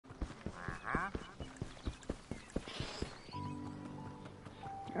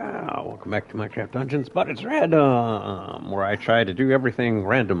Welcome back to Minecraft Dungeons, but it's random, where I try to do everything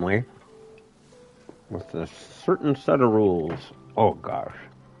randomly with a certain set of rules. Oh gosh,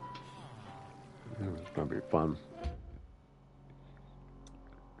 it's gonna be fun.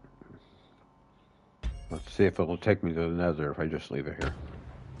 Let's see if it'll take me to the Nether if I just leave it here.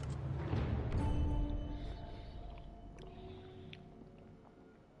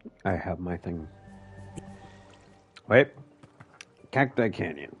 I have my thing. Wait, Cacti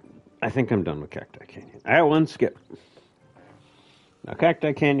Canyon. I think I'm done with Cacti Canyon. I have one skip. Now,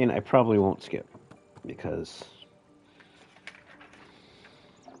 Cacti Canyon, I probably won't skip because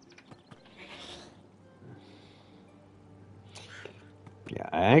yeah,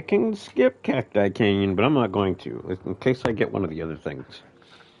 I can skip Cacti Canyon, but I'm not going to in case I get one of the other things.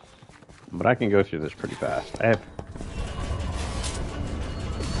 But I can go through this pretty fast.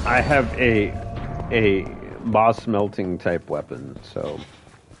 I have a boss melting type weapon, so.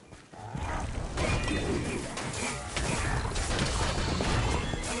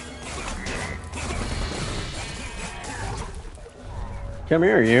 Come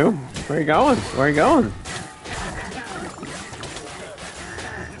here, you. Where are you going? Where are you going?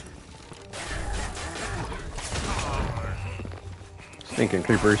 Stinking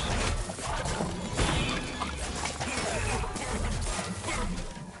creepers.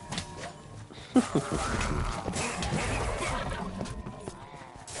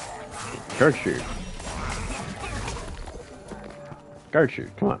 Guard shoot. Guard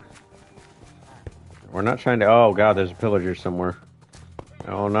shoot, come on. We're not trying to... Oh, God, there's a pillager somewhere.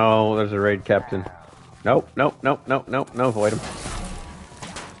 Oh, no, there's a raid captain. Nope, nope, nope, nope, nope, no, avoid him.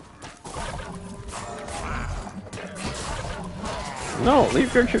 No,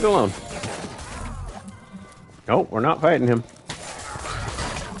 leave Gertrude alone. Nope, we're not fighting him.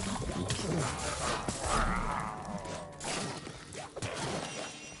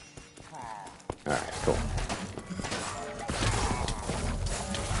 Alright, cool.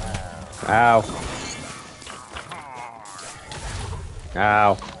 Ow.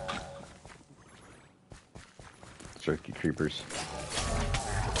 Ow. Circuit creepers.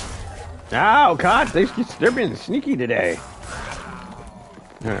 Ow, God, they're being sneaky today.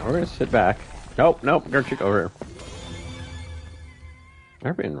 Alright, we're gonna sit back. Nope, nope, Gertrude, over here.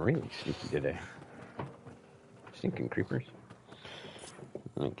 They're being really sneaky today. Stinking creepers.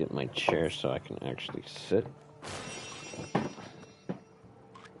 Let me get my chair so I can actually sit.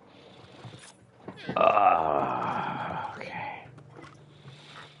 Okay.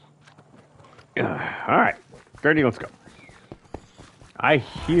 Alright. Gertie, let's go. I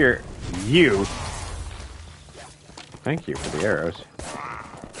hear you. Thank you for the arrows.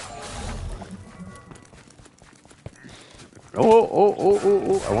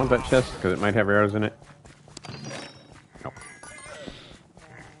 Oh. I want that chest because it might have arrows in it. Nope.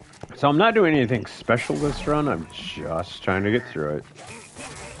 So I'm not doing anything special this run. I'm just trying to get through it.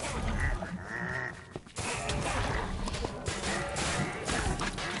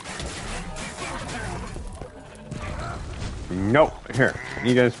 Nope. Here,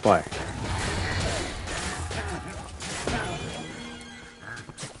 you guys play.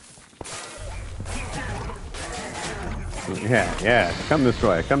 Yeah. Come this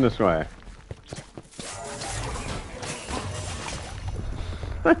way. Come this way.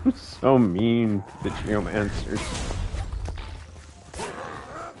 I'm so mean to the geomancers.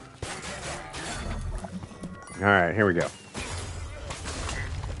 Alright, here we go.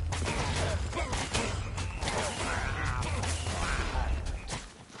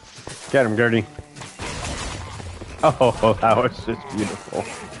 Get him, Gertie. Oh, that was just beautiful.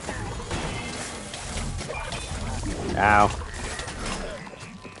 Ow.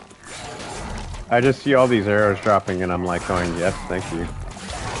 I just see all these arrows dropping and I'm like going, yes, thank you.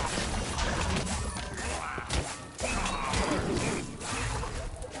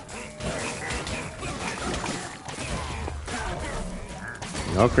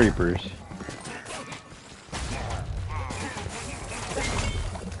 No creepers.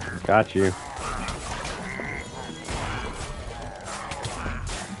 Got you.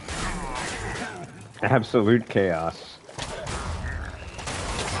 Absolute chaos.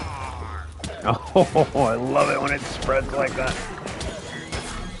 Oh, I love it when it spreads like that.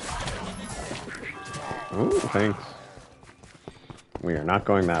 Ooh, thanks. We are not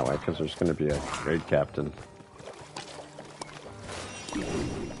going that way because there's going to be a raid captain.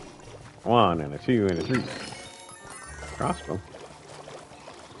 1 and a 2 and a 3. Crossbow.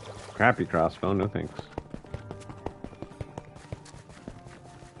 Crappy crossbow, no thanks.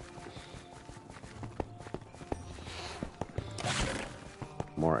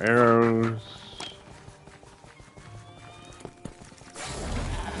 More arrows.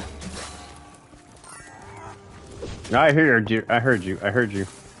 I heard you. I heard you. I heard you.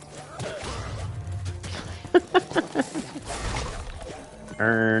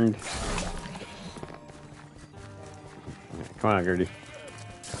 Earned. Come on, Gertie.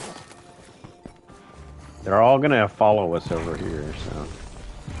 They're all gonna follow us over here, so.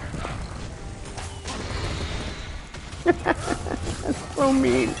 That's so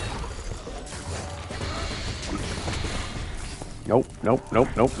mean. Nope, nope, nope,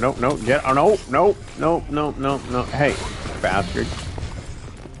 nope, nope, nope. Get, oh, no, nope, nope, nope, nope, nope. Hey, bastard.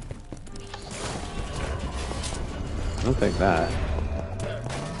 I'll take that.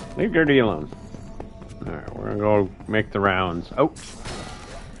 Leave Gertie alone. Alright, we're gonna go make the rounds. Oh!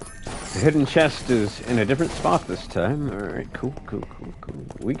 The hidden chest is in a different spot this time. Alright, cool, cool, cool, cool.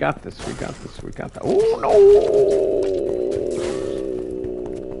 We got this, we got this, we got that. Oh, no!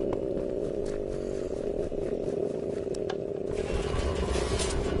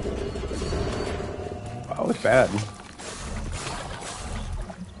 That was bad.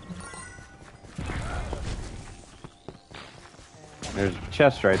 There's a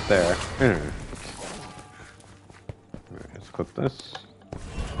chest right there. Alright, let's clip this.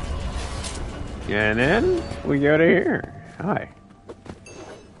 And then we go to here. Hi.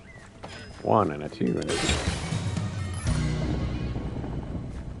 1 and a 2 and a 2.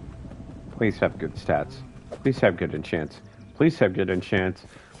 Please have good stats. Please have good enchants. Please have good enchants.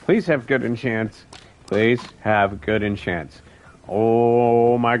 Please have good enchants. Please have good enchants.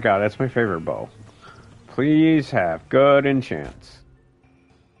 Oh my god, that's my favorite bow. Please have good enchants.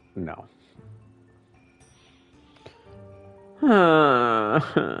 No.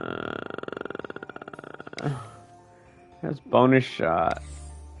 There's bonus shot.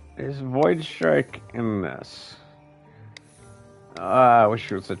 There's void strike in this. I wish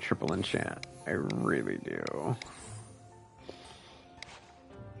it was a triple enchant. I really do.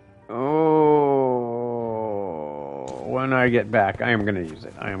 Oh, when I get back, I am gonna use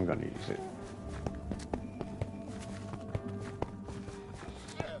it. I am gonna use it.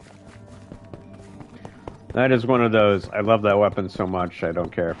 That is one of those. I love that weapon so much. I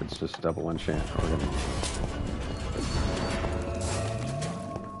don't care if it's just double enchant. We're gonna use it.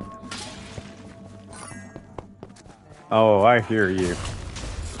 Oh, I hear you.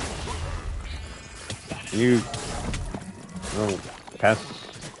 You. Oh, pass.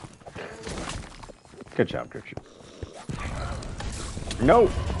 Good job, Richard. No!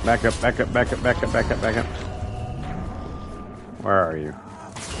 Back up, back up, back up, back up, back up, back up. Where are you?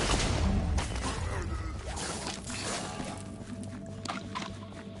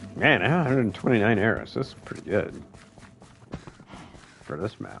 Man, 129 arrows. This is pretty good for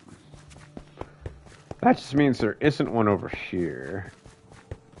this map. That just means there isn't one over here.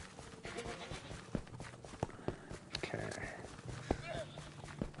 Okay.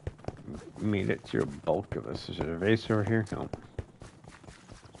 Made it to a bulk of this. Is there a vase over here? No.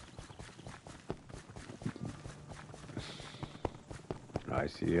 I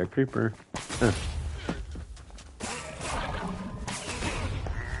see a creeper. Huh.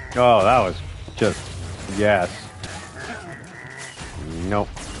 Oh, that was just, yes. Nope.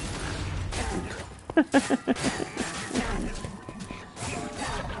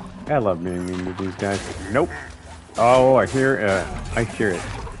 I love being mean to these guys. Nope. Oh, I hear it.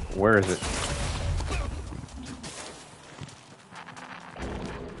 Where is it?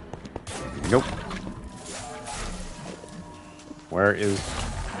 Nope. Where's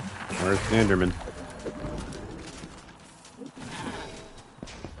the Enderman?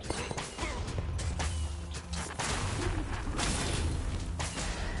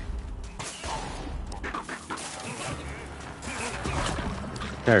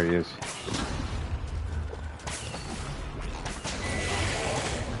 There he is.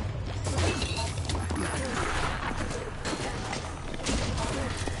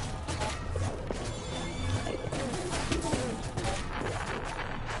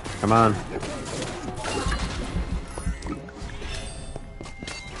 Come on.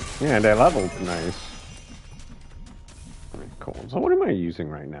 Yeah, and I leveled nice. Cool. So what am I using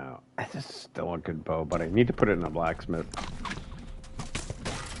right now? This is still a good bow, but I need to put it in a blacksmith.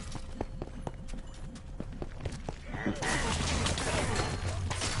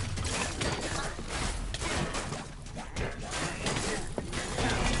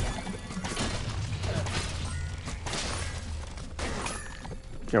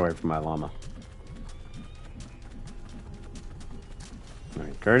 Get away from my llama.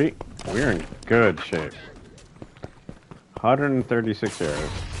 Alright, Gertie, we're in good shape. 136 arrows.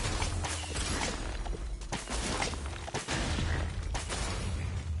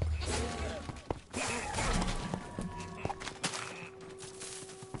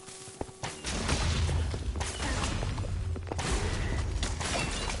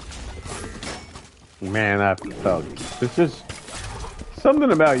 Man, that felt... There's just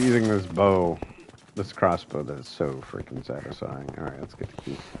something about using this bow, this crossbow, that is so freaking satisfying. Alright, let's get the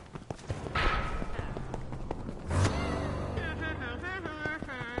key.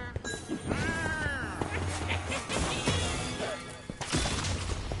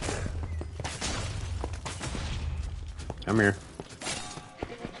 Come here.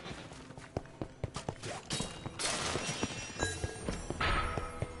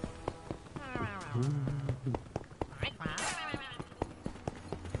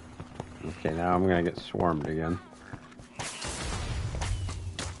 Okay, now I'm gonna get swarmed again.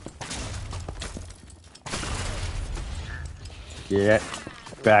 Get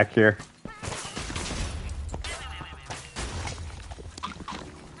back here.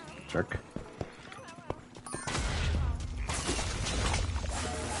 Jerk.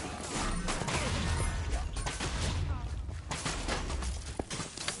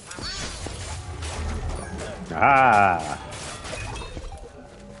 Ah!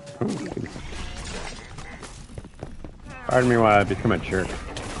 Pardon me while I become a jerk.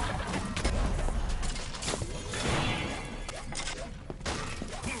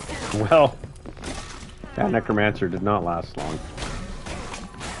 Well, that necromancer did not last long.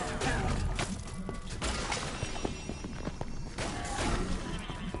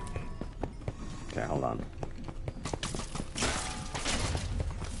 Okay, hold on.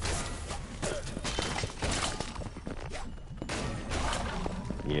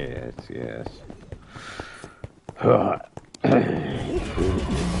 Yes, yes.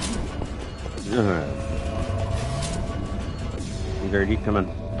 Dirty, come on.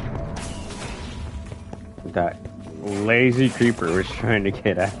 That lazy creeper was trying to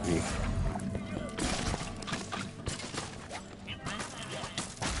get at me.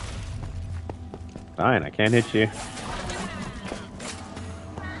 Fine, I can't hit you.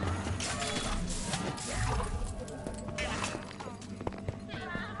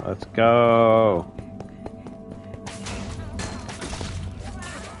 Let's go.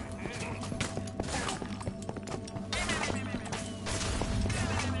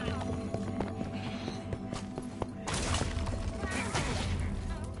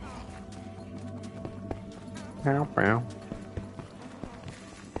 Bow, bow.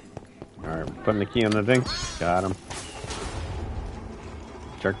 Alright, putting the key on the thing. Got him.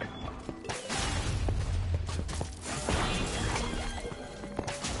 Jerk.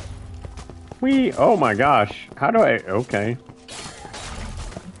 Whee! Oh my gosh. How do I... Okay.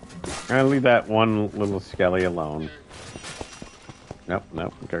 I'm gonna leave that one little skelly alone. Nope,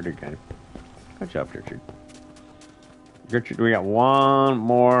 nope. Dirty guy. Good job, Gertrude. Gertrude, we got one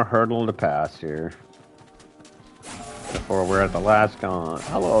more hurdle to pass here. Before we're at the last con.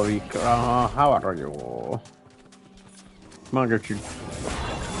 Hello, Vika. How are you? Come on, Gertrude.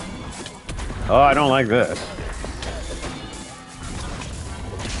 Oh, I don't like this.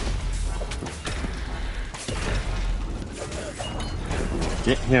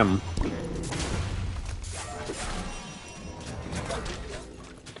 Get him.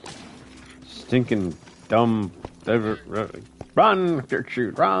 Stinking dumb. Run,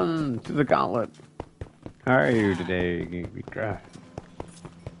 Gertrude, run to the gauntlet. How are you today, Vika?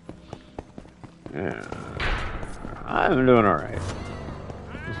 Yeah. I'm doing alright.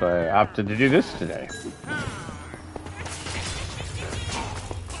 So I opted to do this today.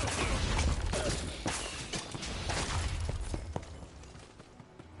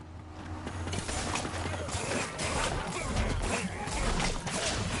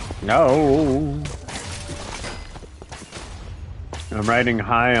 No. I'm riding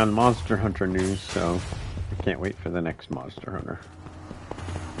high on Monster Hunter news, so I can't wait for the next Monster Hunter.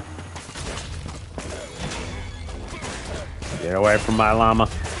 Get away from my llama.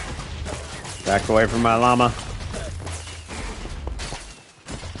 Back away from my llama.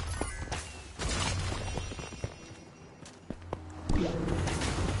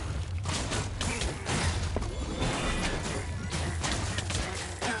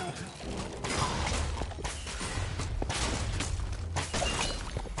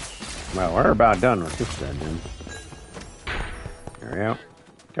 Well, we're about done with this dungeon. There we go.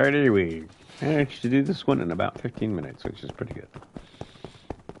 Dirty weed. I managed to do this one in about 15 minutes, which is pretty good.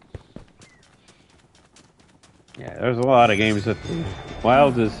 Yeah, there's a lot of games that the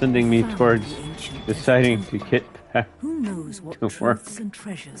Wilds is sending me towards deciding to get back Who knows what to work. truths and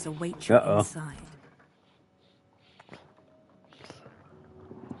treasures await you inside?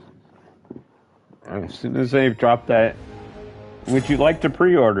 As soon as they've dropped that, would you like to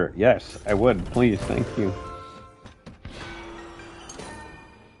pre-order? Yes, I would. Please, thank you.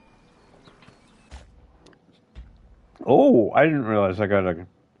 Oh, I didn't realize I got an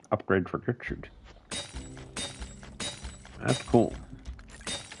upgrade for Gertrude. That's cool.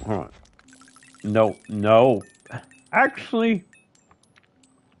 Hold on. No, no. Actually,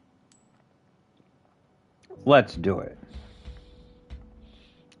 let's do it.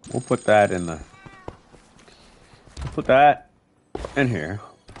 We'll put that in the... Put that in here.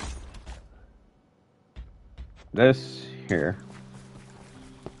 This here.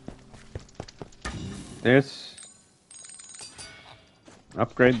 This.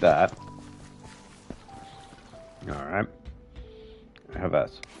 Upgrade that. Alright. I have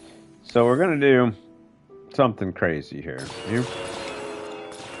this. So we're going to do something crazy here.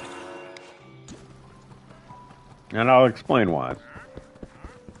 And I'll explain why.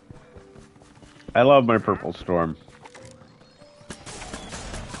 I love my purple storm.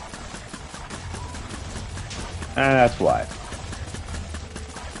 And that's why.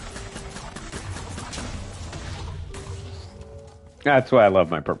 That's why I love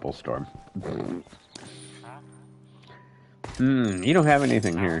my purple storm. You don't have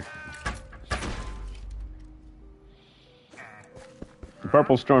anything here. The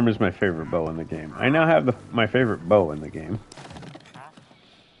purple storm is my favorite bow in the game. I now have my favorite bow in the game.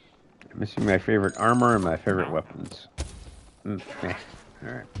 I'm missing my favorite armor and my favorite weapons.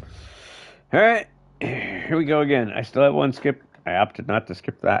 Alright. Alright. Here we go again. I still have one skip. I opted not to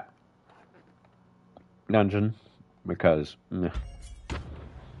skip that dungeon because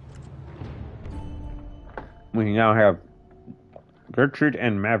we now have Gertrude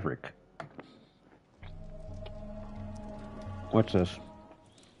and Maverick. What's this?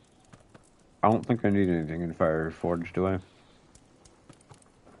 I don't think I need anything in Fire Forge, do I?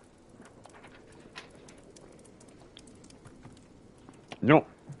 Nope.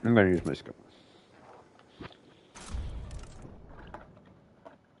 I'm gonna use my skip.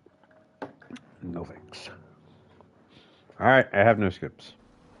 No thanks. Alright, I have no skips.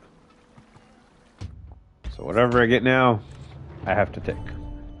 So whatever I get now, I have to take.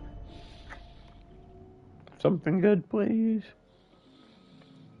 Something good, please.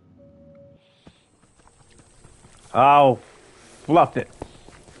 I'll fluff it.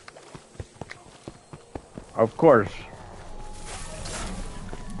 Of course.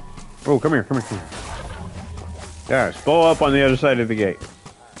 Oh, come here, come here, come here. Yeah, blow up on the other side of the gate.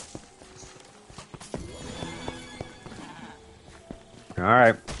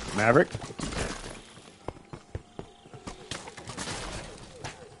 Alright, Maverick.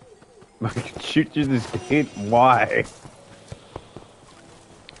 I can shoot through this gate? Why?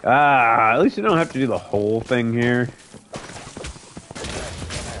 At least you don't have to do the whole thing here.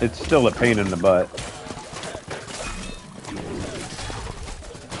 It's still a pain in the butt.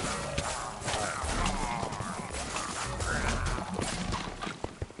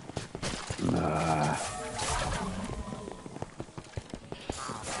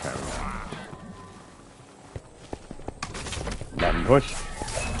 Button push.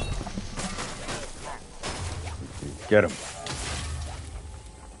 Get him.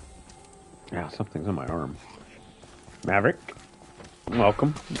 Yeah, something's on my arm. Maverick,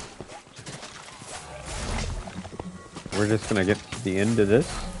 welcome. We're just gonna get to the end of this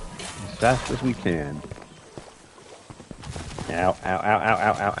as fast as we can. Ow, ow, ow, ow,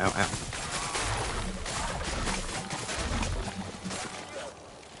 ow, ow, ow, ow.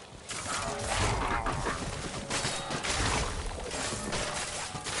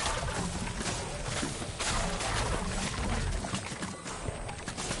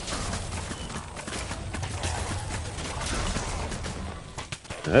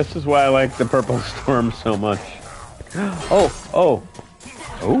 This is why I like the purple storm so much. Oh.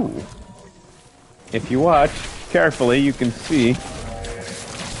 If you watch carefully, you can see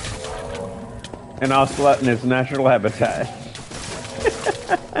an ocelot in its natural habitat.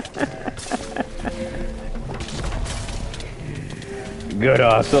 Good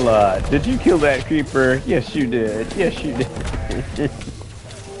ocelot. Did you kill that creeper? Yes, you did. Yes, you did.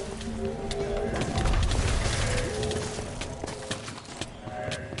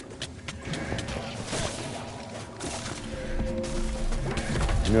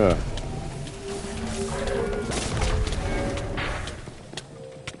 Yeah.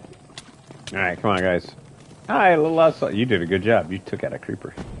 Alright, come on, guys. Hi, little ocelot. You did a good job. You took out a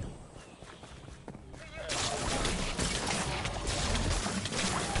creeper.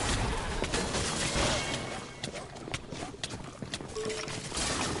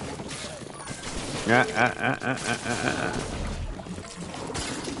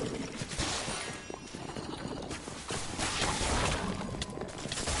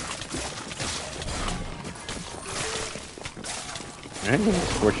 I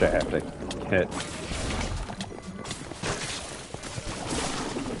wish I had to hit.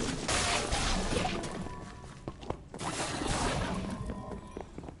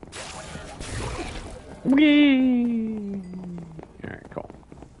 Whee! Alright, cool.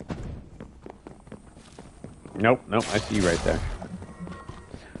 Nope, I see you right there.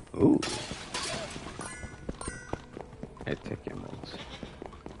 Ooh. I take emeralds.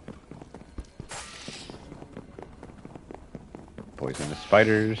 Poisonous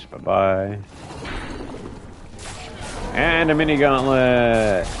spiders, bye-bye. And a mini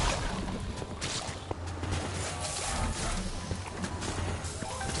gauntlet!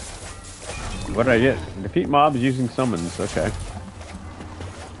 What did I get? Defeat mobs using summons, okay.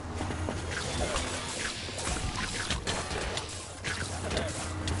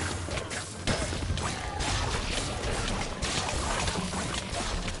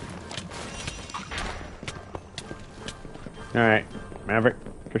 Alright, Maverick,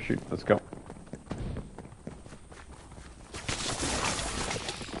 go shoot, let's go.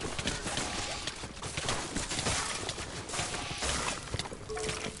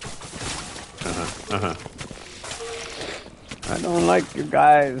 I don't like you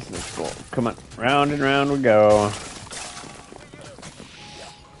guys. Let's go. Come on, round and round we go.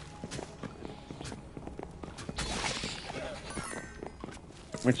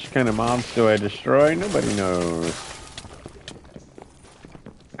 Which kind of mobs do I destroy? Nobody knows.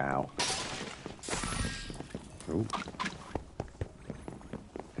 Ow. Ooh.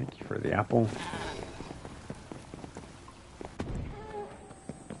 Thank you for the apple.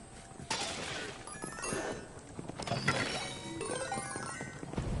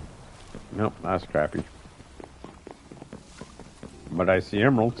 Nope, that's crappy. But I see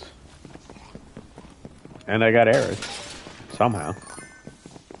emeralds. And I got arrows. Somehow.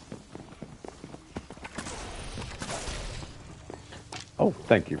 Oh,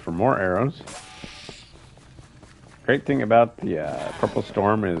 thank you for more arrows. Great thing about the Purple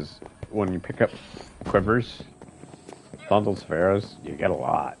Storm is when you pick up quivers, bundles of arrows, you get a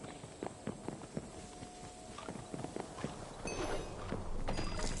lot.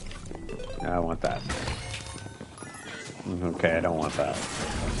 I want that. Okay, I don't want that.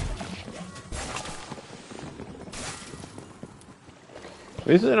 At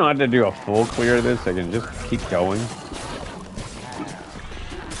least I don't have to do a full clear of this. I can just keep going.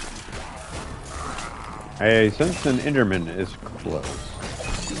 I sense an Enderman is close.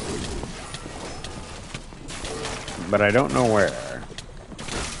 But I don't know where.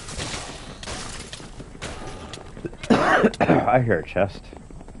 I hear a chest.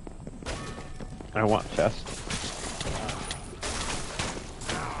 I want chest.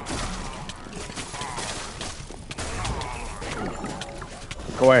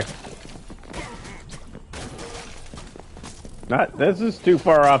 Go away. This is too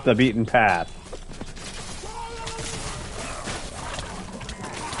far off the beaten path.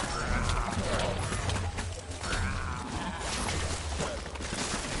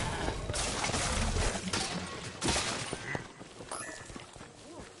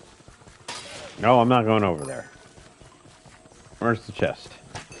 No, I'm not going over there. Where's the chest?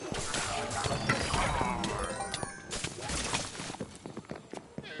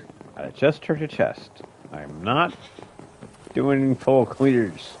 A chest or a chest. I'm not doing full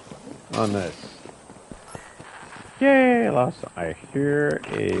clears on this. Yay, I lost. I hear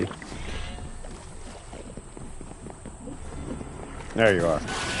a... There you are.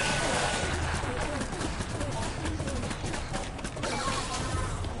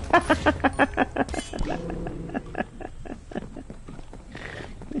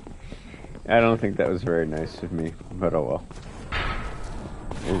 I don't think that was very nice of me, but oh well.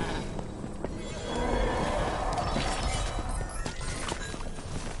 Ooh.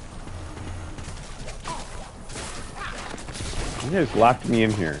 You guys locked me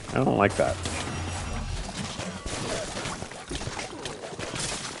in here. I don't like that.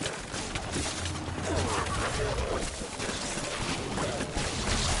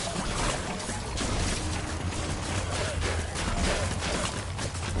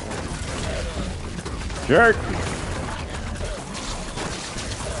 Jerk!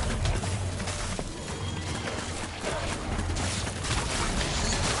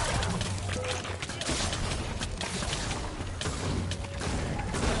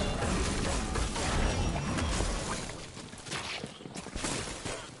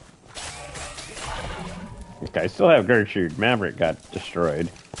 Okay, I still have Gertrude. Maverick got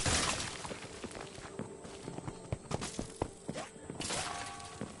destroyed.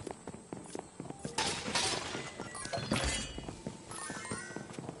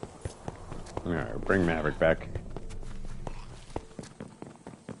 Alright, bring Maverick back.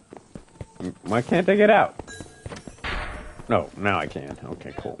 Why can't I get out? No, now I can.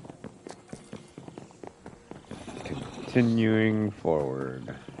 Okay, cool. Continuing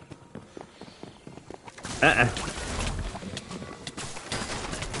forward.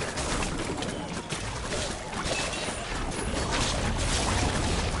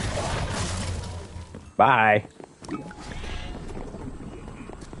 Bye.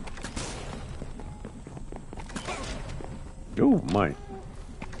 Oh, my.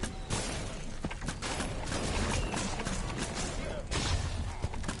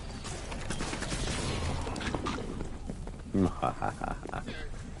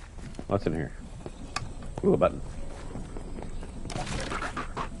 What's in here? Ooh, a button.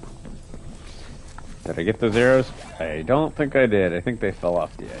 Did I get those arrows? I don't think I did. I think they fell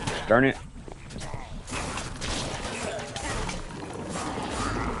off the edge. Darn it.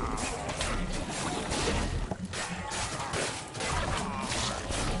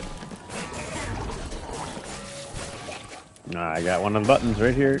 I got one of the buttons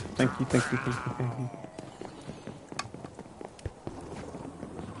right here. Thank you, thank you, thank you, thank you.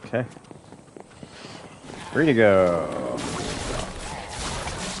 Okay. Free to go.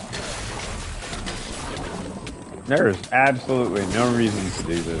 There is absolutely no reason to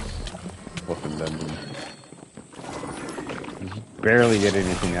do this flipping dungeon. You barely get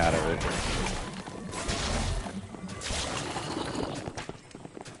anything out of it.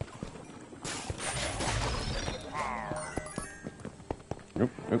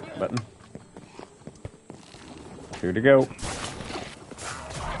 Oop, button. 2 to go.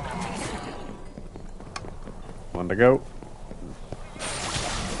 1 to go.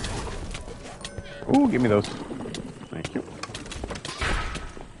 Ooh, give me those. Thank you.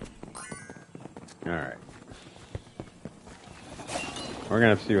 Alright. We're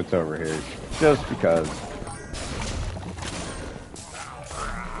gonna see what's over here. Just because.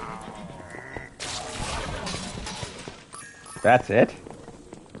 That's it?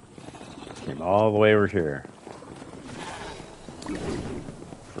 Came all the way over here.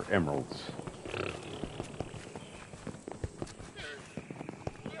 For emeralds.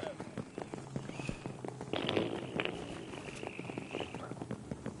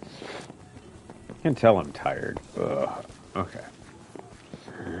 I can tell I'm tired. Ugh. Okay.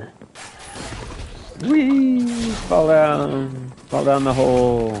 Whee! Fall down. Fall down the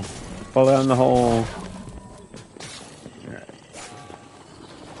hole. Fall down the hole. Alright.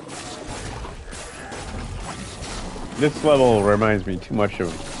 This level reminds me too much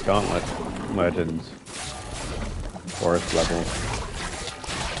of Gauntlet Legends. Forest level.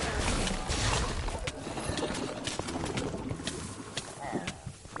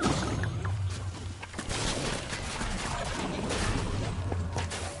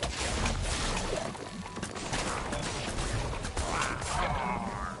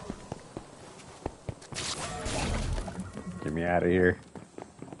 Get me out of here.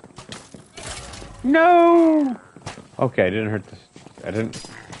 No! Okay, I didn't hurt this. I didn't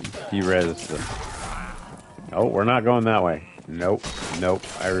de-res them. Oh, we're not going that way. Nope. Nope.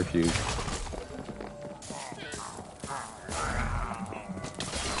 I refuse.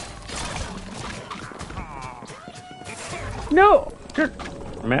 No!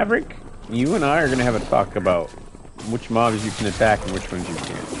 Maverick, you and I are going to have a talk about which mobs you can attack and which ones you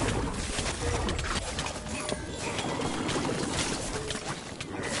can't.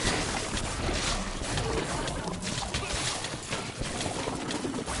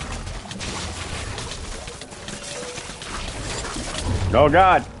 Oh,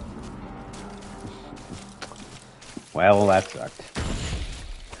 God. Well, that sucked.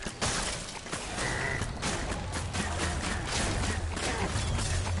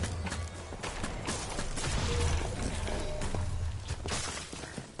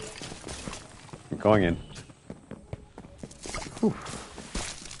 I'm going in. Whew.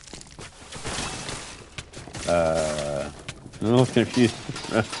 I'm a little confused.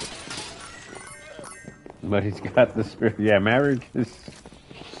 But he's got the spirit. Yeah, Maverick is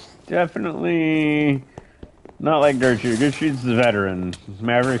definitely not like Gertrude. Gertrude's the veteran.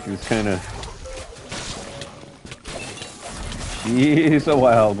 Maverick is kind of... He's a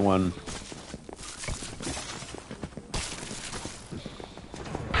wild one.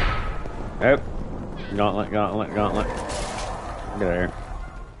 Yep. Gauntlet, gauntlet, gauntlet. Get there.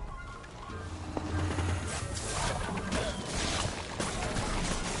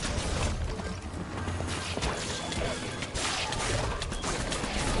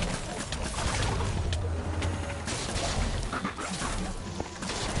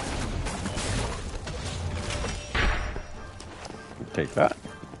 Take that.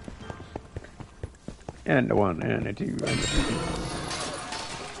 And a 1, and a 2, and a 3.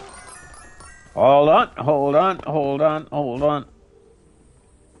 Hold on, hold on, hold on, hold on.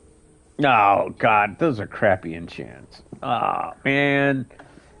 Oh, God, those are crappy enchants. Oh, man.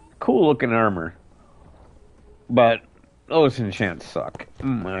 Cool looking armor. But those enchants suck.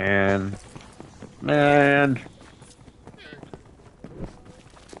 Man.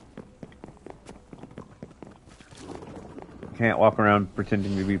 Can't walk around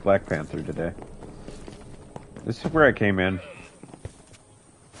pretending to be Black Panther today. This is where I came in.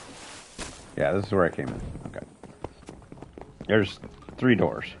 Yeah, this is where I came in. Okay. There's 3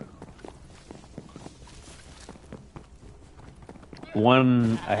 doors.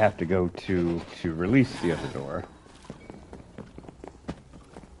 One I have to go to release the other door.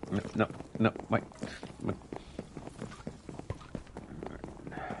 No, wait.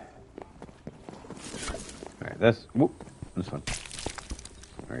 Alright, this one.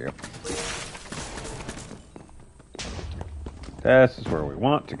 There you go. This is where we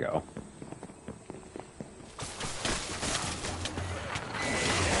want to go.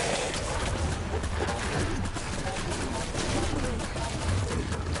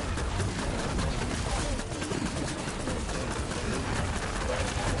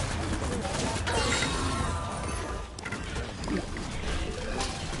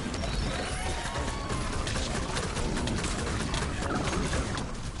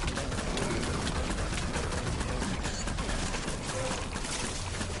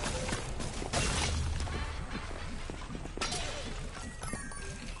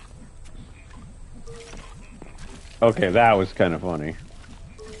 Okay, that was kind of funny.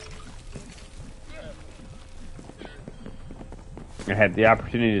 I had the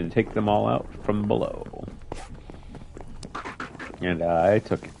opportunity to take them all out from below. And I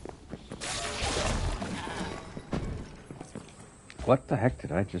took it. What the heck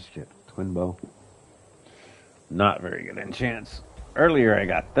did I just get? Twin bow? Not very good enchants. Earlier I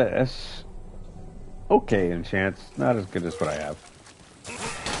got this. Okay enchants. Not as good as what I have.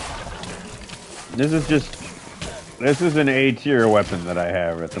 This is an A tier weapon that I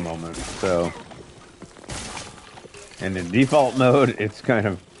have at the moment, so. And in default mode, it's kind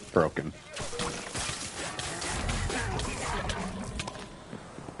of broken.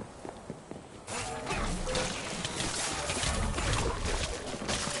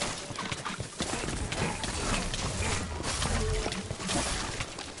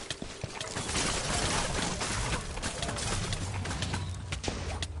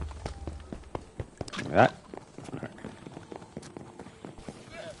 That.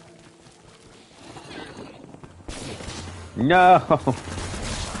 No!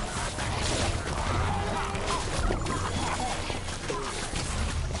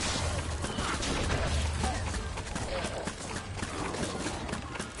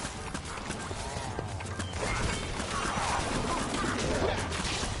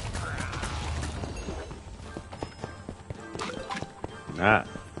 Not.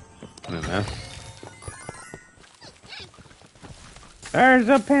 There's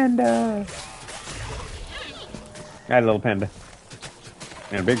a panda! Got a little panda.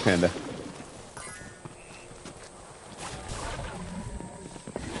 And a big panda.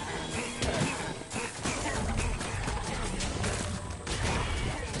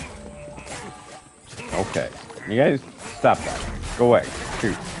 Okay. You guys, stop that. Go away.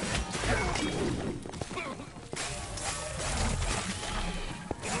 Shoot.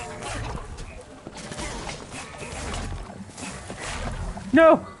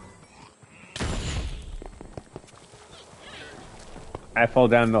 No! I fall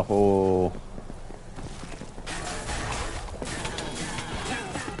down the hole.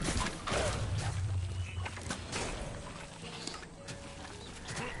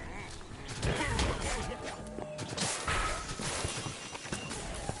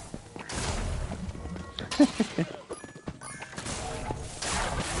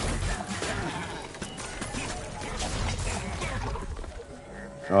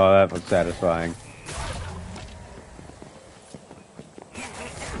 Oh, that was satisfying.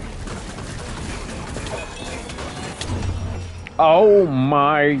 Oh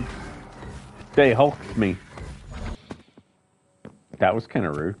my! They hulked me. That was kind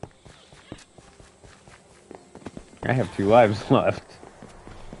of rude. I have 2 lives left.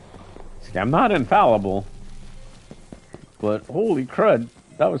 See, I'm not infallible. But holy crud,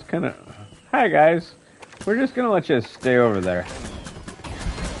 that was kind of... Hi guys, we're just gonna let you stay over there.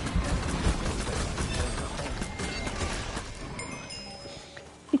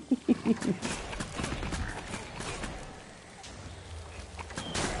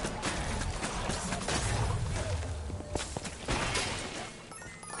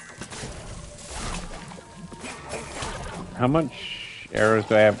 How much arrows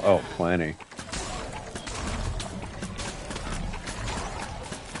do I have? Oh, plenty.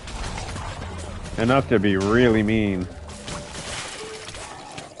 Enough to be really mean.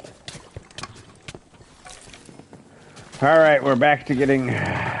 All right, we're back to getting.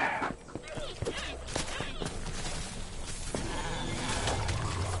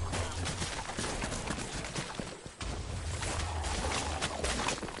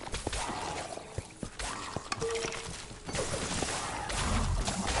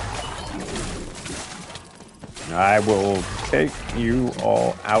 I will take you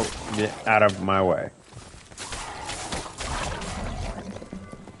all out. Get out of my way.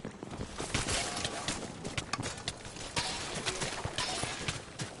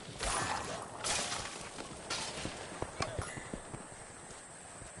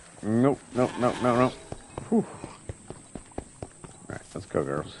 Nope, nope, nope, nope, nope. Whew. All right, let's go,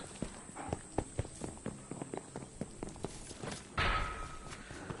 girls.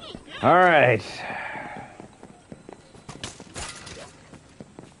 All right.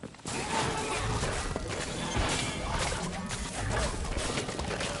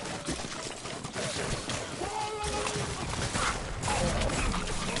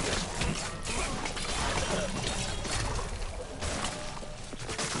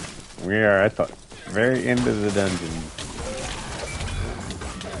 We are at the very end of the dungeon.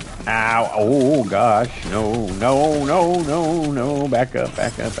 Ow. Oh, gosh. No, no, no, no, no. Back up,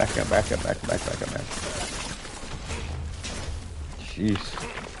 back up, back up, back up, back up, back up, back up, back up. Jeez.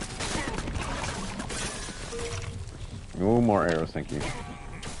 No more arrows, thank you.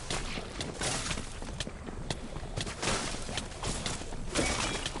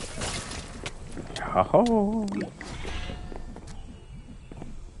 Oh.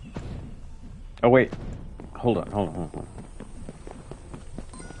 Oh, wait. Hold on, hold on, hold on.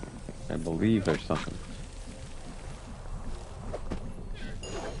 I believe there's something.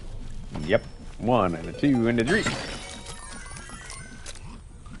 Yep. 1 and a 2 and a 3.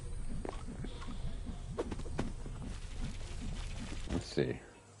 Let's see.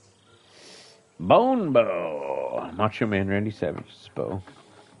 Bone bow. Macho Man Randy Savage's bow.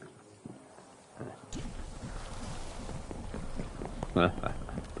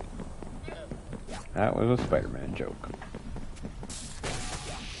 That was a Spider-Man joke.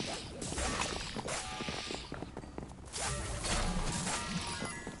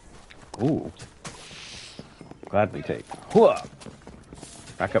 Ooh. Gladly take. Hooah!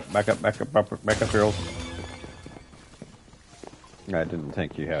 Back up, back up, back up, back up, back up, girls. I didn't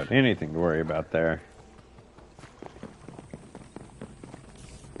think you had anything to worry about there.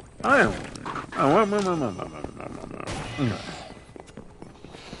 I'm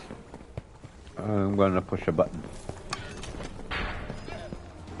going to push a button.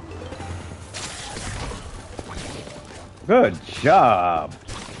 Good job.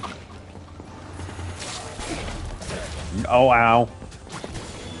 Oh, ow.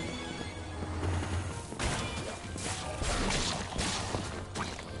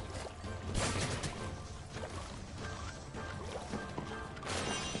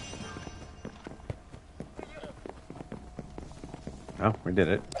 Oh, we did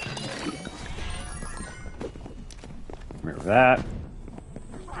it. Remember that.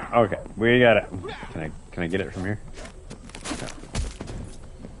 Okay, we got it. Can I get it from here? No.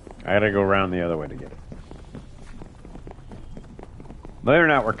 I gotta go around the other way to get it. Believe it or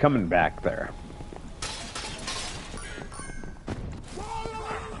not, we're coming back there.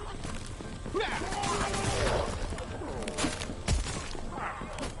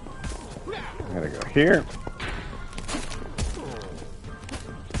 I gotta go here.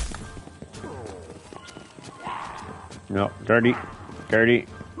 No, Gertie. Gertie.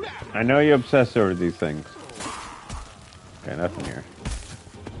 I know you obsess over these things. Okay, nothing here.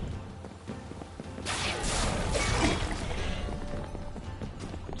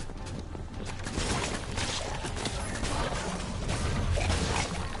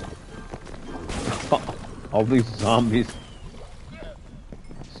 All these zombies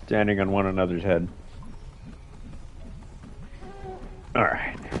standing on one another's head.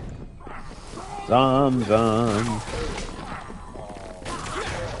 Alright. Zom.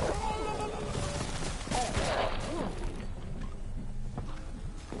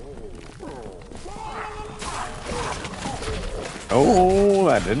 Oh,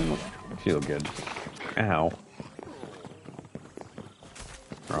 that didn't feel good. Ow.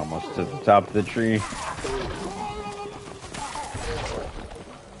 We're almost at the top of the tree.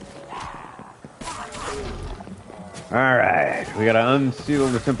 Alright, we gotta unseal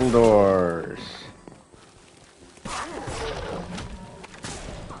the temple doors.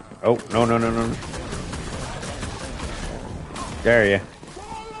 Oh, no. There you.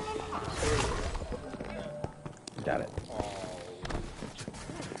 Got it.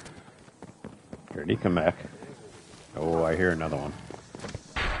 Gertie, come back. Oh, I hear another one.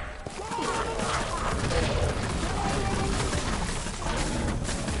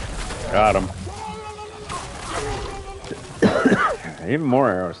 Got him. Even more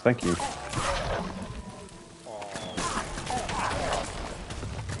arrows, thank you.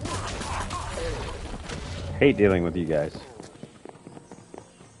 Hate dealing with you guys.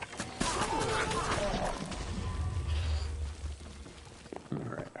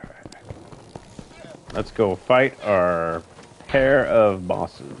 Alright. Let's go fight our pair of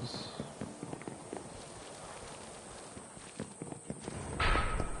bosses.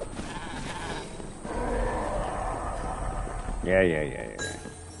 Yeah.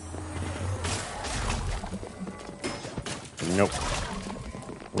 Nope.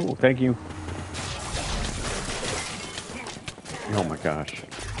 Oh, thank you. Oh my gosh.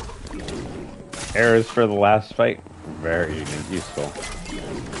 Arrows for the last fight. Very useful.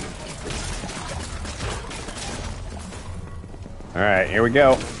 Alright, here we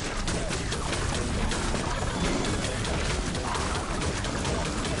go.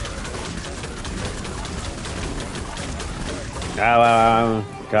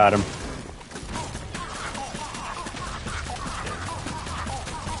 Got him.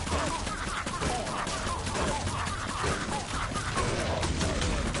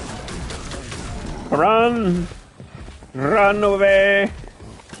 Run! Run away!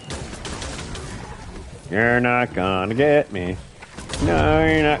 You're not gonna get me. No,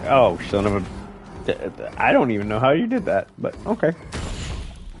 you're not. Oh, son of a... I don't even know how you did that, but okay.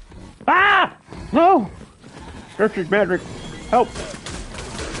 Ah! No! Gertrude Madrick, help!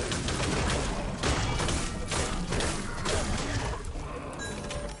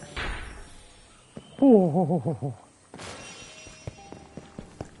 Oh.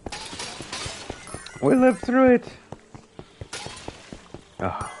 We lived through it.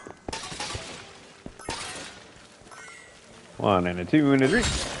 Oh. 1 and a 2 and a 3.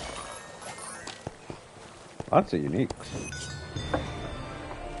 Lots of uniques.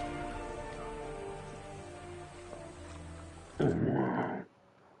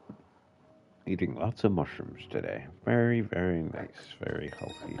 Eating lots of mushrooms today. Very, very nice. Very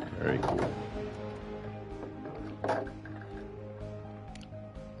healthy. Very cool. I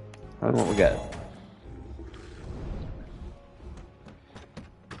don't know what we got.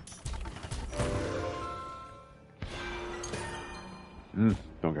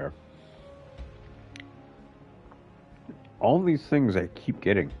 Don't care. All these things I keep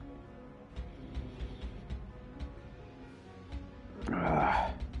getting.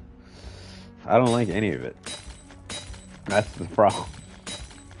 I don't like any of it. That's the problem.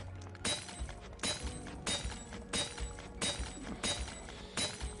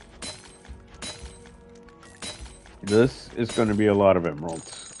 This is going to be a lot of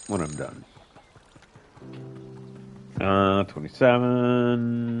emeralds when I'm done.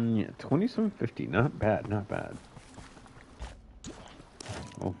 27. Yeah, 2750. Not bad, not bad.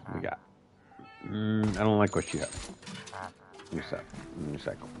 Oh, we got. I don't like what you have. Give me a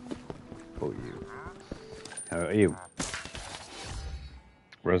sec. Oh, you. How about you?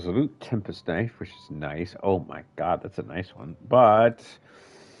 Resolute Tempest Knife, which is nice. Oh my god, that's a nice one. But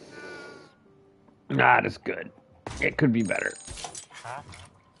not as good. It could be better.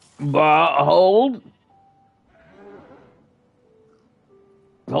 But hold.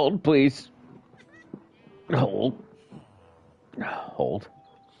 Hold, please. Hold. Hold.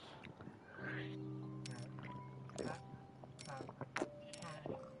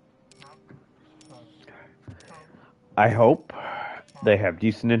 I hope they have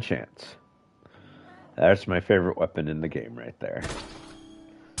decent enchants. That's my favorite weapon in the game right there.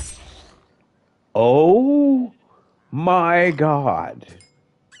 Oh my god.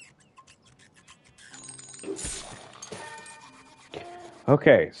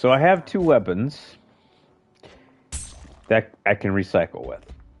 Okay, so I have 2 weapons that I can recycle with.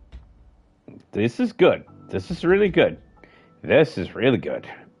 This is good. This is really good. This is really good.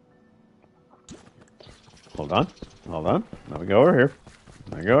 Hold on. Let me go over here.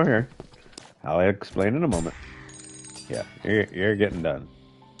 I'll explain in a moment. Yeah, you're getting done.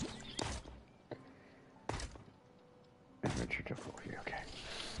 Adventure difficulty. Okay.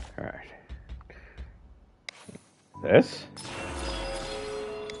 All right. This.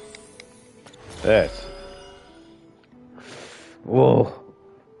 Whoa.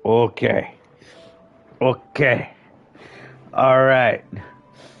 Okay. All right.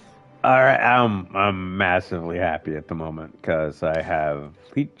 I'm massively happy at the moment because I have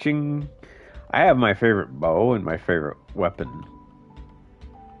leeching. I have my favorite bow and my favorite weapon.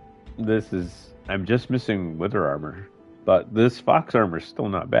 I'm just missing wither armor, but this fox armor is still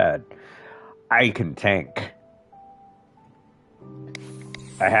not bad. I can tank.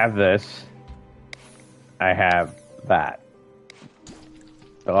 I have this. I have that.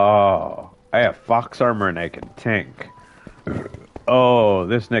 Oh, I have fox armor and I can tank. Oh,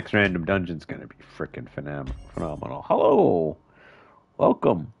 this next random dungeon's gonna be freaking phenomenal. Hello,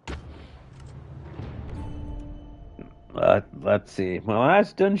 welcome. Let's see. My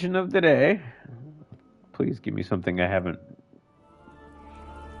last dungeon of the day. Please give me something I haven't.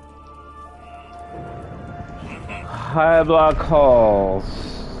 High block halls.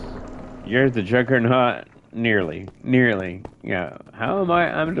 You're the juggernaut. Nearly. Yeah. How am I?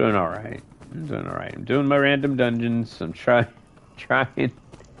 I'm doing all right. I'm doing my random dungeons. I'm trying.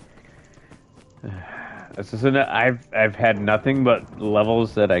 This is I've had nothing but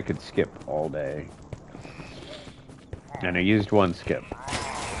levels that I could skip all day, and I used one skip.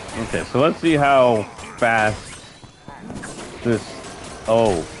 Okay, so let's see how fast this.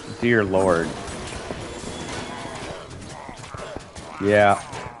 Oh, dear Lord. Yeah.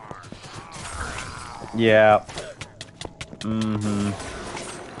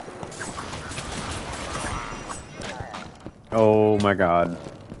 Oh my God.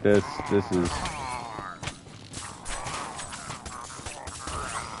 This is.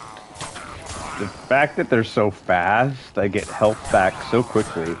 The fact that they're so fast, I get health back so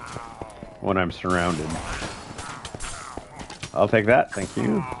quickly when I'm surrounded. I'll take that, thank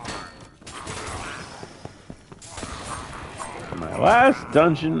you. My last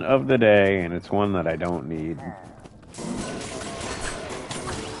dungeon of the day, and it's one that I don't need.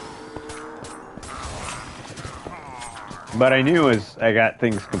 But I knew as I got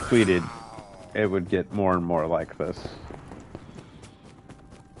things completed, it would get more and more like this.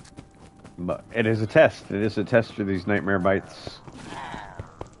 But it is a test. It is a test for these nightmare bites.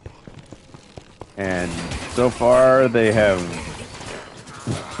 And so far, they have...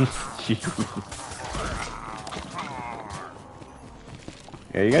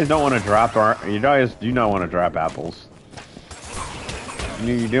 Yeah, you guys don't want to drop... You guys do not want to drop apples.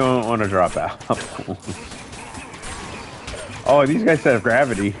 You don't want to drop apples. Oh, these guys have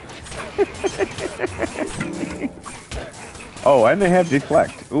gravity. Oh, and they have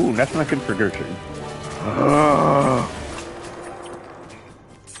deflect. Ooh, that's not good for Gertrude.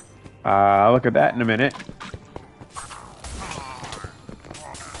 I'll look at that in a minute.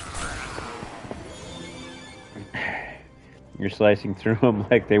 You're slicing through them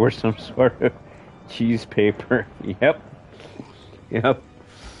like they were some sort of cheese paper. Yep.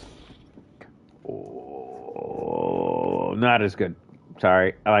 Oh, not as good.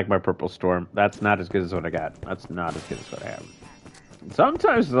 Sorry, I like my purple storm. That's not as good as what I got. That's not as good as what I have.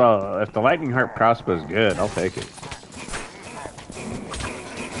 Sometimes, if the lightning heart crossbow is good, I'll take it.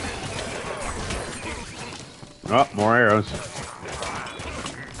 Oh, more arrows.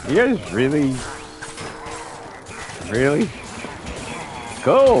 You guys really?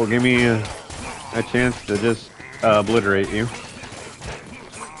 Go! Give me a chance to just obliterate you.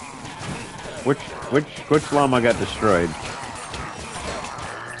 Which llama got destroyed?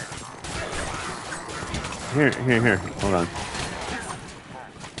 Here. Hold on.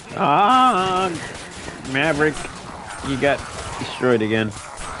 Ah, Maverick, you got destroyed again.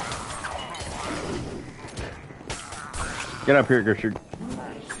 Get up here, Gertrude.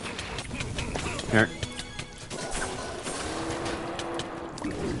 Here.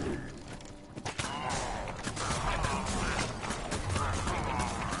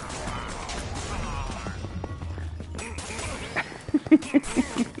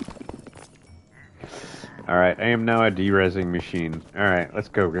 Alright, I am now a de-resing machine. Alright, let's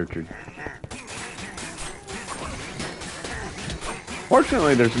go, Gertrude.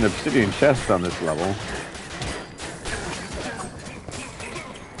 Fortunately, there's an obsidian chest on this level.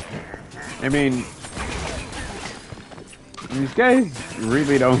 I mean, these guys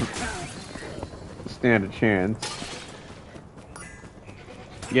really don't stand a chance.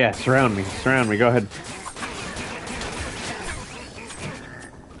 Yeah, surround me, go ahead.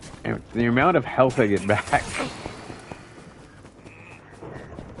 And the amount of health I get back.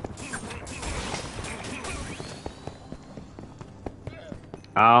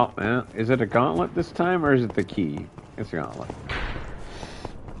 Oh, well, is it a gauntlet this time, or is it the key? It's a gauntlet.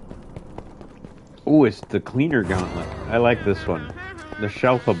 Ooh, it's the cleaner gauntlet. I like this one. The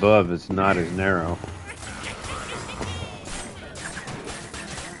shelf above is not as narrow.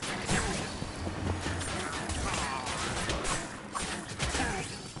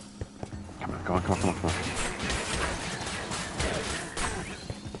 Come on.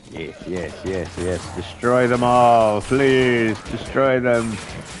 Yes. Destroy them all, please. Destroy them.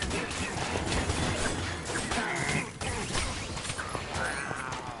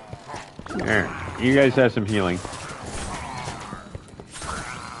 There. You guys have some healing.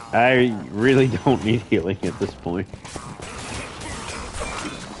 I really don't need healing at this point.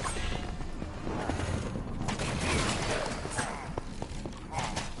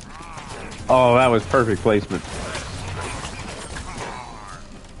 Oh, that was perfect placement.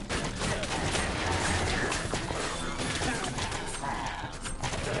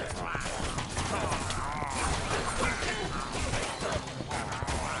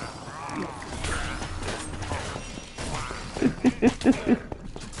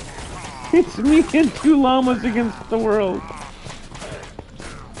 It's me and two llamas against the world.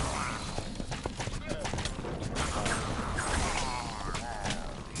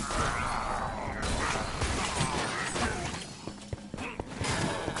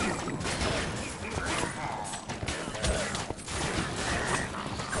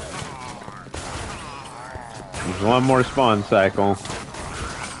 There's one more spawn cycle.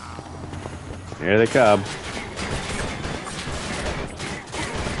 Here they come.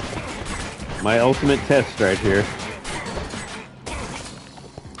 My ultimate test right here.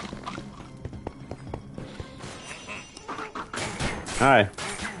 Hi.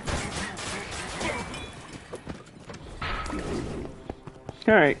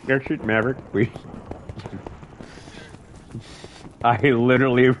 Alright, Gertrude Maverick. I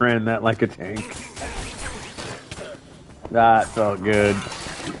literally ran that like a tank. That felt good.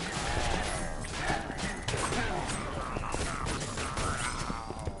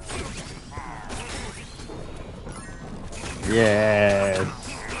 Yes.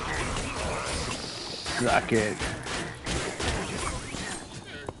 Suck it.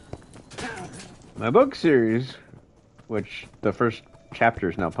 My book series, which the first chapter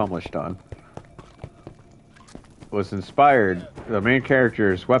is now published on, was inspired. The main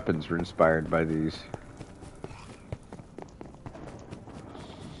character's weapons were inspired by these.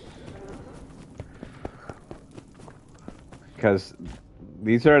 Because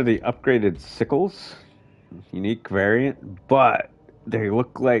these are the upgraded sickles. Unique variant, but they don't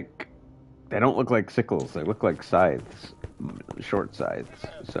look like sickles. They look like scythes, short scythes.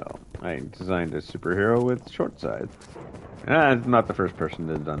 So I designed a superhero with short scythes. I'm not the first person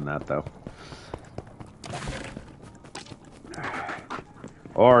to have done that, though.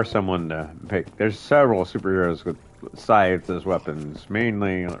 Or someone to pick. There's several superheroes with scythes as weapons.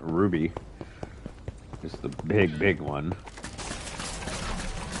 Mainly Ruby is the big one.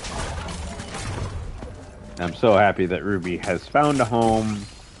 I'm so happy that Ruby has found a home.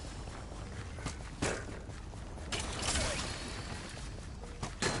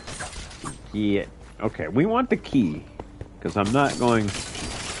 Yeah. Okay, we want the key. Because I'm not going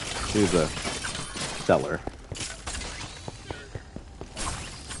to the cellar.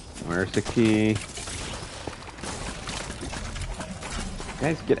 Where's the key?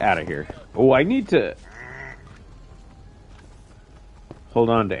 Guys, get out of here. Oh, I need to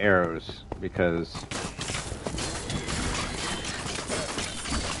hold on to arrows because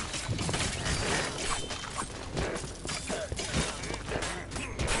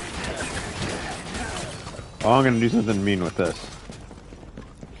oh, I'm gonna do something mean with this.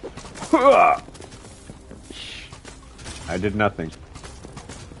 I did nothing.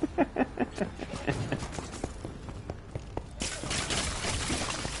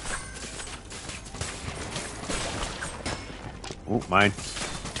 Oh, mine.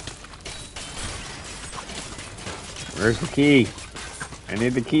 Where's the key? I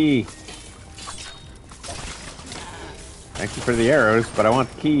need the key. Thank you for the arrows, but I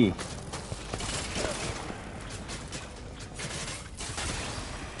want the key.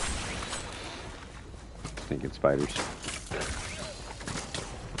 Thinking spiders.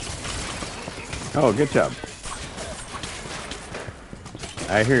 Oh, good job.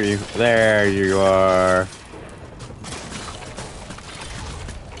 I hear you. There you are.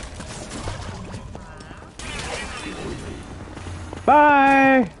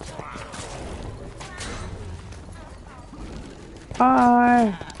 Bye!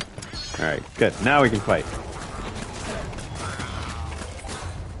 Bye! Alright, good. Now we can fight.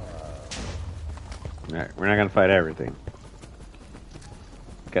 Alright, we're not gonna fight everything.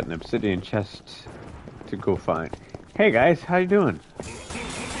 Got an obsidian chest to go find. Hey guys, how you doing?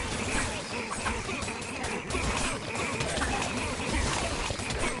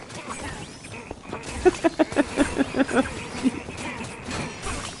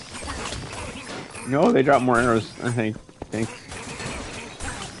 No, they drop more arrows, I think. Thanks.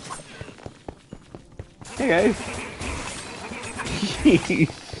 Hey guys. Jeez.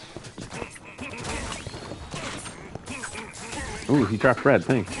 Ooh, he dropped red,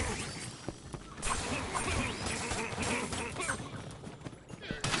 thanks.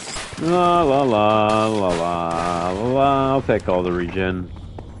 La la la la la la. I'll take all the regen.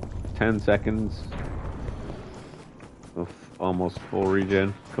 10 seconds. Almost full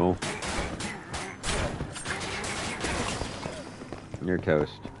regen. Cool. You're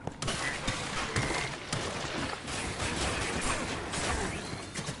toast.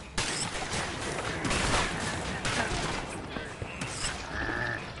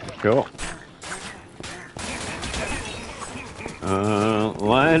 Cool.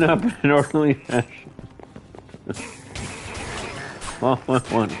 Line up in orderly fashion.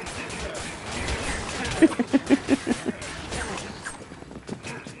 One.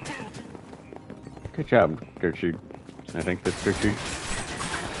 Good job, Gertrude. I think that's Gertrude.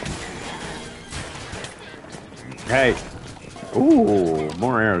 Hey. Ooh,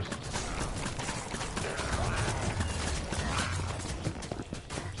 more arrows.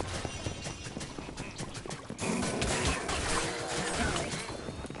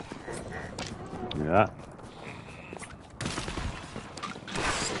 Yeah.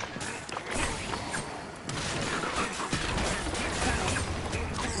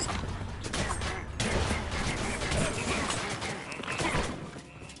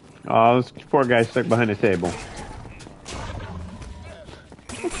 Oh, this poor guy stuck behind a table.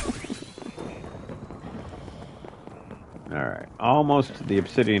 Alright, almost to the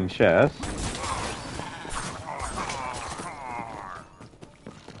obsidian chest.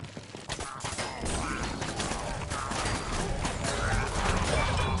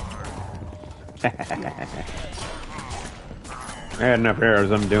 I had enough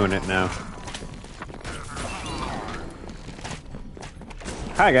arrows, I'm doing it now.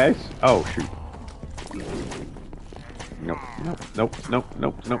 Hi guys. Oh shoot. Nope.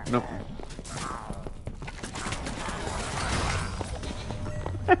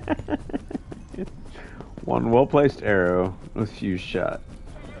 One well-placed arrow with fuse shot.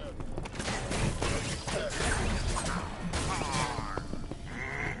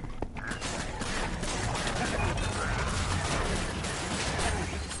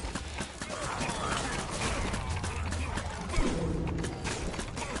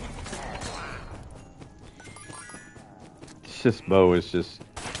 This bow is just...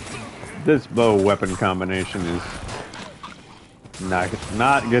 This bow weapon combination is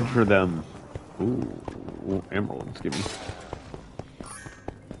not good for them. Ooh, emeralds, give me.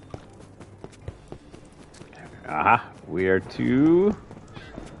 Aha, we are to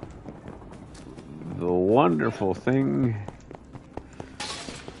the wonderful thing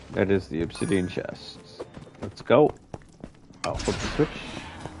that is the obsidian chest. Let's go. I'll flip the switch.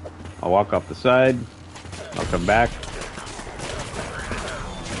 I'll walk off the side. I'll come back.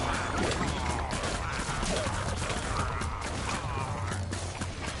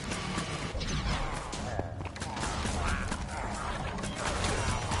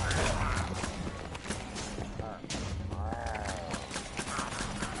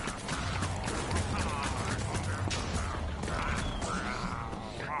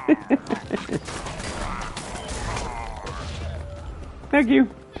 Thank you.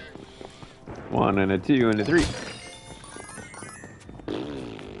 1 and a 2 and a 3.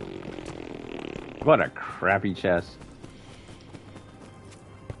 What a crappy chest.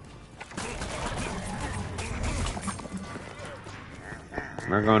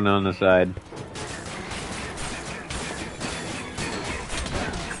 We're going down the side.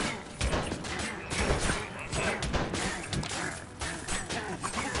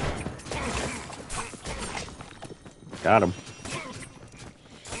 Got him.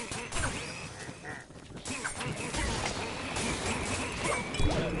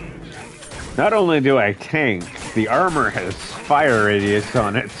 Not only do I tank, the armor has fire radius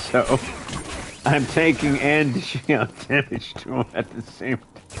on it, so I'm tanking and dishing out damage to him at the same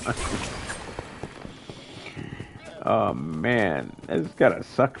time. Oh man, it's gotta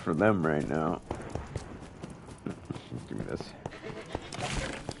suck for them right now. Give me this.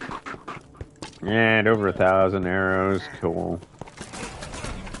 And over 1,000 arrows, cool.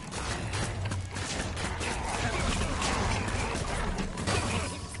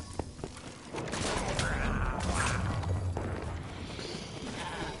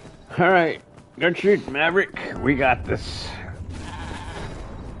 Alright, Gertrude, Maverick, we got this.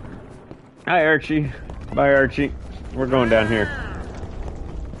 Hi, Archie. Bye, Archie. We're going down here.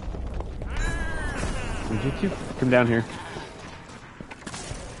 Did you come down here?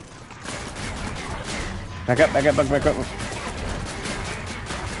 Back up.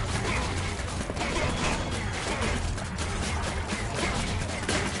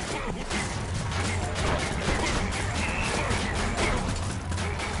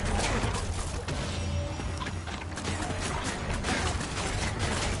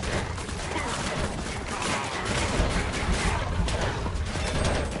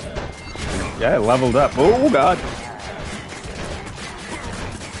 Yeah, I leveled up. Oh, God.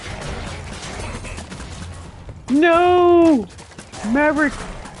 No! Maverick!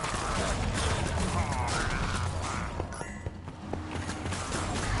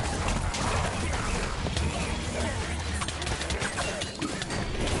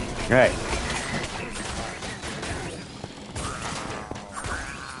 Right.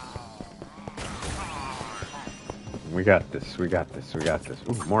 We got this. We got this. We got this.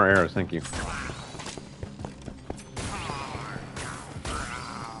 Ooh, more arrows. Thank you.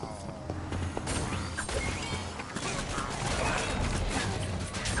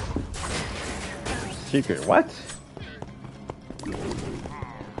 Secret. What?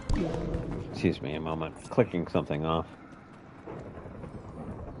 Excuse me a moment. Clicking something off.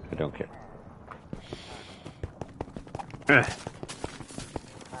 I don't care.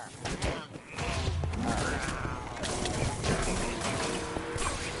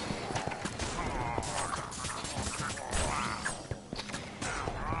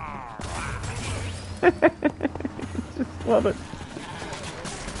 Just love it.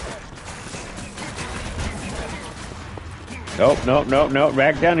 Nope, nope, nope, nope.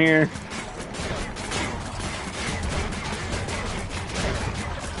 Back down here.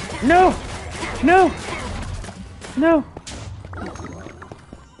 No! No! No!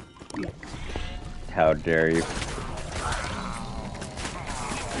 How dare you?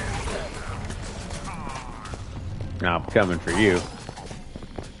 Now I'm coming for you.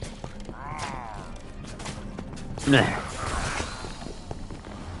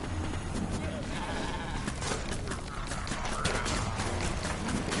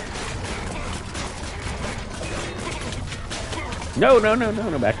 No, no, no, no,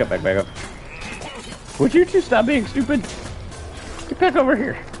 no. Back up, back up. Would you two stop being stupid? Get back over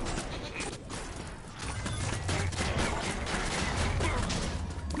here.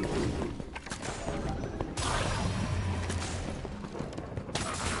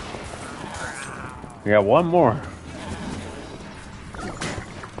 We got one more.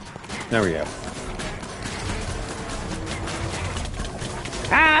 There we go.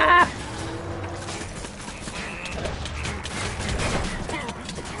 Ah!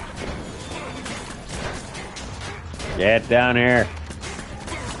 Get down here.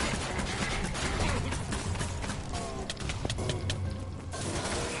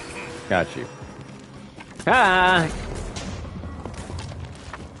 Got you. Ah!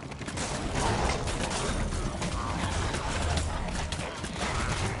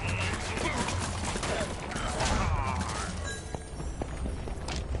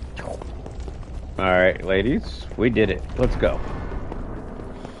 All right, ladies, we did it. Let's go.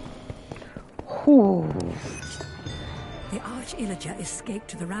 Whew. The Arch-Illager escaped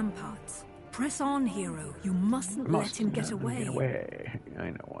to the ramparts. Press on, hero. You mustn't let him get away. I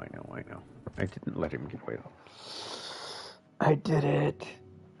know. I didn't let him get away, though. I did it.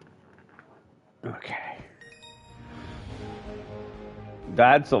 Okay.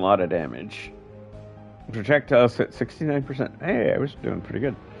 That's a lot of damage. Projectiles at 69%. Hey, I was doing pretty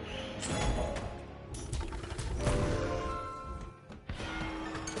good.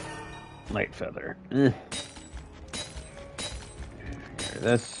 Light feather.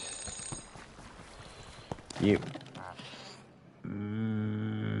 This. You.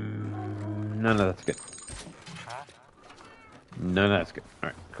 None of that's good. None of that's good.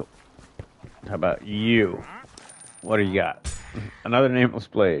 Alright, cool. How about you? What do you got? Another nameless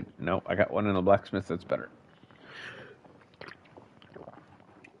blade. Nope, I got one in a blacksmith that's better.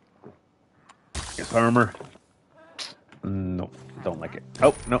 It's armor. Nope, don't like it.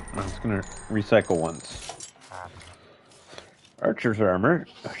 Oh, no, I'm just gonna recycle ones. Archer's armor,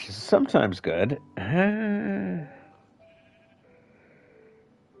 which is sometimes good. Let's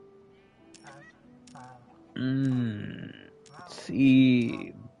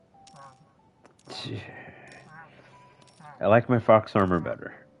see. I like my fox armor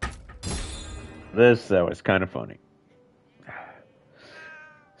better. This, though, is kind of funny.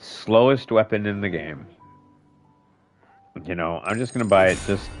 Slowest weapon in the game. You know, I'm just going to buy it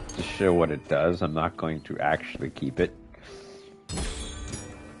just to show what it does. I'm not going to actually keep it.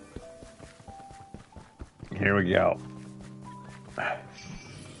 Here we go.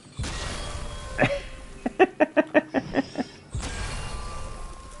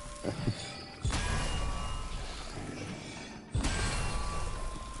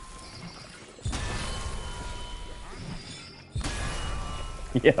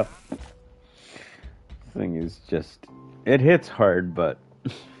 Yeah. Thing is just, it hits hard, but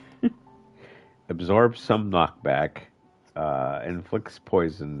absorbs some knockback, inflicts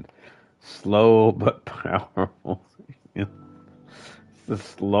poison, slow but powerful. It's the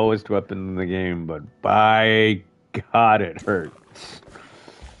slowest weapon in the game, but by God, it hurts.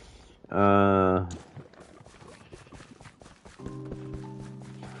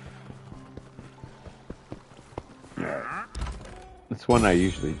 It's one I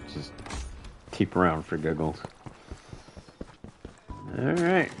usually just keep around for giggles. All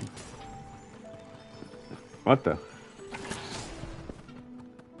right. What the?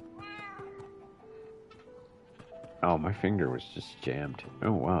 Oh, my finger was just jammed.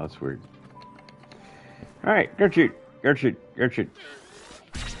 Oh, wow, that's weird. All right, Gertrude.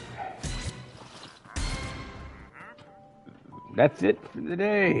 That's it for the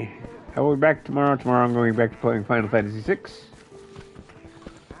day. I will be back tomorrow. Tomorrow I'm going back to playing Final Fantasy VI.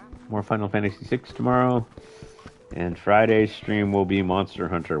 More Final Fantasy VI tomorrow. And Friday's stream will be Monster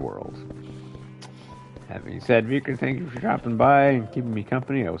Hunter World. Having said, Vika, thank you for dropping by and keeping me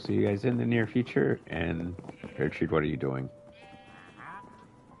company. I will see you guys in the near future. And Gertrude, what are you doing?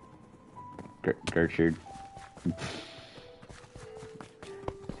 Gertrude.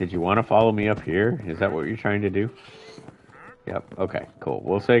 Did you want to follow me up here? Is that what you're trying to do? Yep. Okay, cool.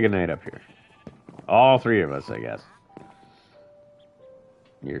 We'll say goodnight up here. All three of us, I guess.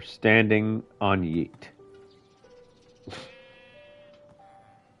 You're standing on yeet.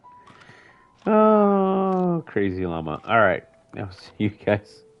 Oh, crazy llama. All right. I'll see you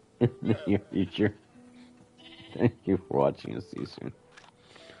guys in the near future. Thank you for watching. I'll see you soon.